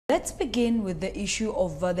Let's begin with the issue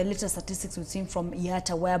of the latest statistics we've seen from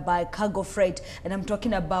IATA, whereby cargo freight, and I'm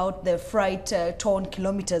talking about the freight ton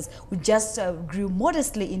kilometers, which just grew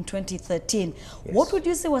modestly in 2013. Yes. What would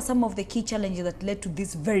you say were some of the key challenges that led to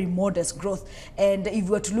this very modest growth? And if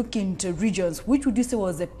we were to look into regions, which would you say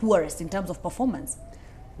was the poorest in terms of performance?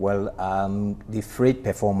 Well, the freight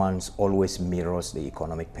performance always mirrors the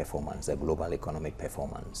economic performance, the global economic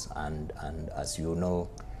performance. And as you know,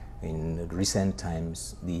 in recent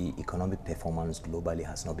times, the economic performance globally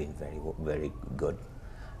has not been very good.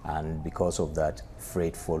 And because of that,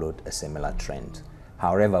 freight followed a similar trend.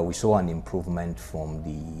 However, we saw an improvement from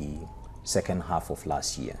the second half of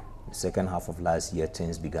last year. The second half of last year,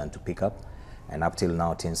 things began to pick up, and up till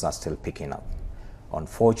now, things are still picking up.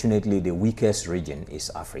 Unfortunately, the weakest region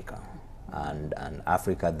is Africa. And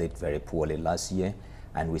Africa did very poorly last year,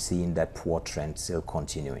 and we're seeing that poor trend still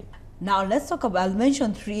continuing. Now let's talk about. I'll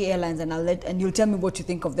mention 3 airlines, and you'll tell me what you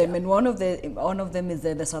think of them. Yeah. And one of them is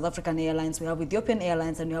the South African Airlines. We have Ethiopian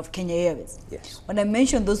Airlines, and we have Kenya Airways. Yes. When I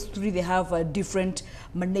mention those 3, they have different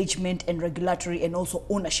management and regulatory and also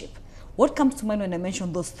ownership. What comes to mind when I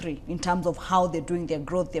mention those 3 in terms of how they're doing their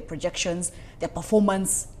growth, their projections, their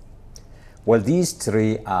performance? Well, these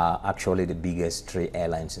 3 are actually the biggest 3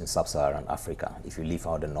 airlines in sub-Saharan Africa, if you leave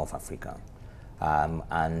out the North Africa.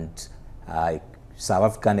 South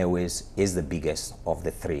African Airways is the biggest of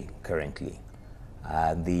the 3 currently.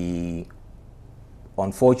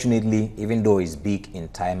 Unfortunately, even though it's big in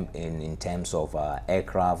terms of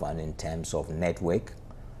aircraft and in terms of network,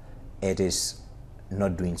 it is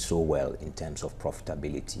not doing so well in terms of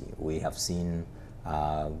profitability. We have seen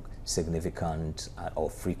significant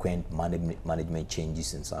or frequent management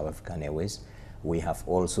changes in South African Airways. We have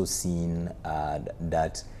also seen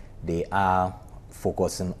that they are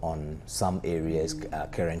focusing on some areas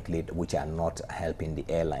currently which are not helping the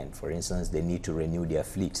airline. For instance, they need to renew their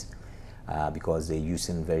fleet because they're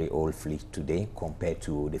using very old fleet today compared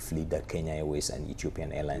to the fleet that Kenya Airways and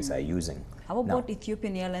Ethiopian Airlines are using. How about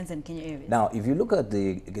Ethiopian Airlines and Kenya Airways? Now, if you look at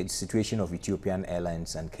the situation of Ethiopian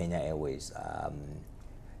Airlines and Kenya Airways,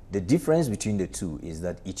 the difference between the 2 is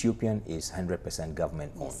that Ethiopian is 100%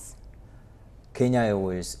 government owned. Yes. Kenya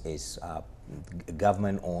Airways is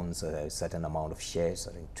government owns a certain amount of shares,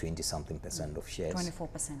 I think 20-something% of shares.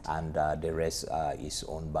 24%. And the rest is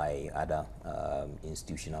owned by other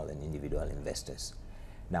institutional and individual investors.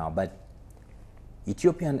 Now, but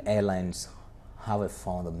Ethiopian Airlines have a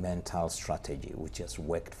fundamental strategy which has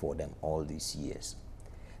worked for them all these years.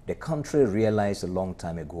 The country realized a long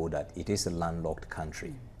time ago that it is a landlocked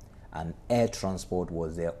country, and air transport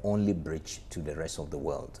was their only bridge to the rest of the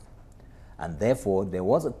world. And therefore, there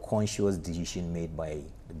was a conscious decision made by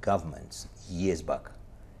the governments years back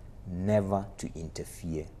never to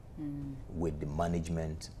interfere with the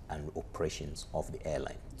management and operations of the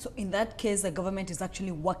airline. So in that case, the government is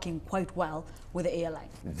actually working quite well with the airline?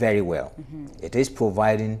 Very well. It is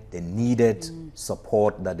providing the needed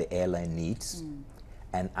support that the airline needs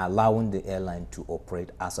and allowing the airline to operate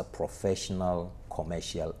as a professional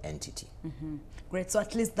commercial entity. Great. So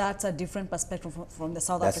at least that's a different perspective from the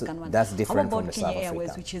South African one. That's different from the South How about Kenya African?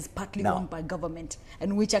 Airways, which is partly owned by government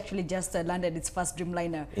and which actually just landed its first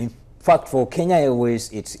Dreamliner? In fact, for Kenya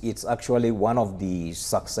Airways, it's actually one of the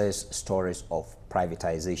success stories of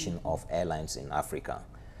privatization of airlines in Africa.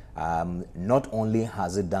 Not only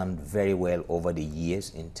has it done very well over the years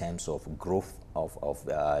in terms of growth of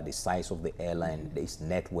the size of the airline, its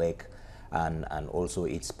network, and also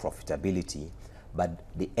its profitability, but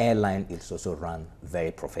the airline is also run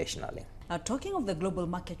very professionally. Talking of the global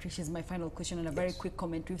market, which is my final question, and a very quick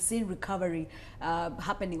comment, we've seen recovery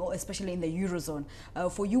happening, especially in the Eurozone.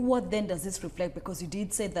 For you, what then does this reflect? Because you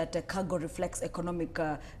did say that cargo reflects economic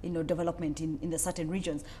development in the certain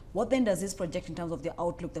regions. What then does this project in terms of the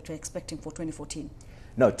outlook that we're expecting for 2014?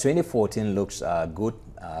 No, 2014 looks good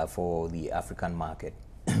for the African market.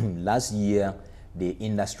 Last year, the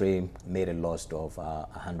industry made a loss of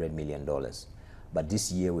 $100 million. But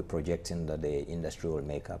this year, we're projecting that the industry will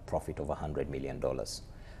make a profit of $100 million.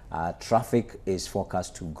 Traffic is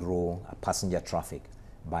forecast to grow, passenger traffic,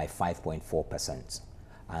 by 5.4%.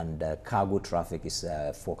 And cargo traffic is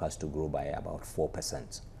forecast to grow by about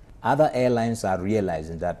 4%. Other airlines are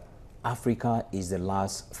realizing that Africa is the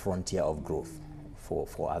last frontier of growth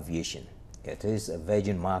for aviation. It is a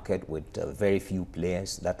virgin market with very few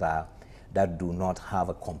players that do not have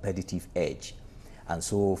a competitive edge. And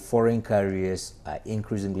so foreign carriers are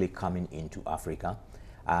increasingly coming into Africa.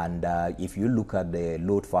 And if you look at the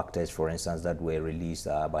load factors, for instance, that were released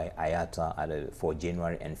by IATA for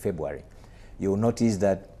January and February, you'll notice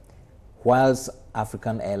that whilst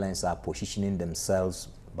African airlines are positioning themselves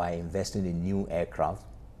by investing in new aircraft,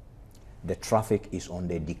 the traffic is on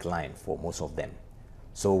the decline for most of them.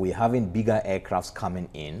 So we're having bigger aircrafts coming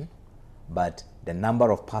in, but the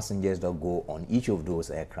number of passengers that go on each of those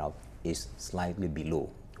aircraft is slightly below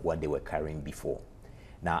what they were carrying before.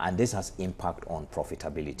 Now, and this has impact on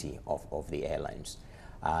profitability of the airlines.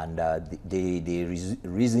 And the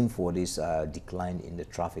reason for this decline in the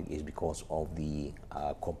traffic is because of the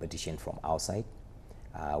competition from outside,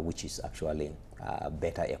 which is actually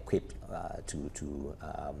better equipped to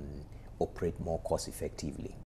operate more cost effectively.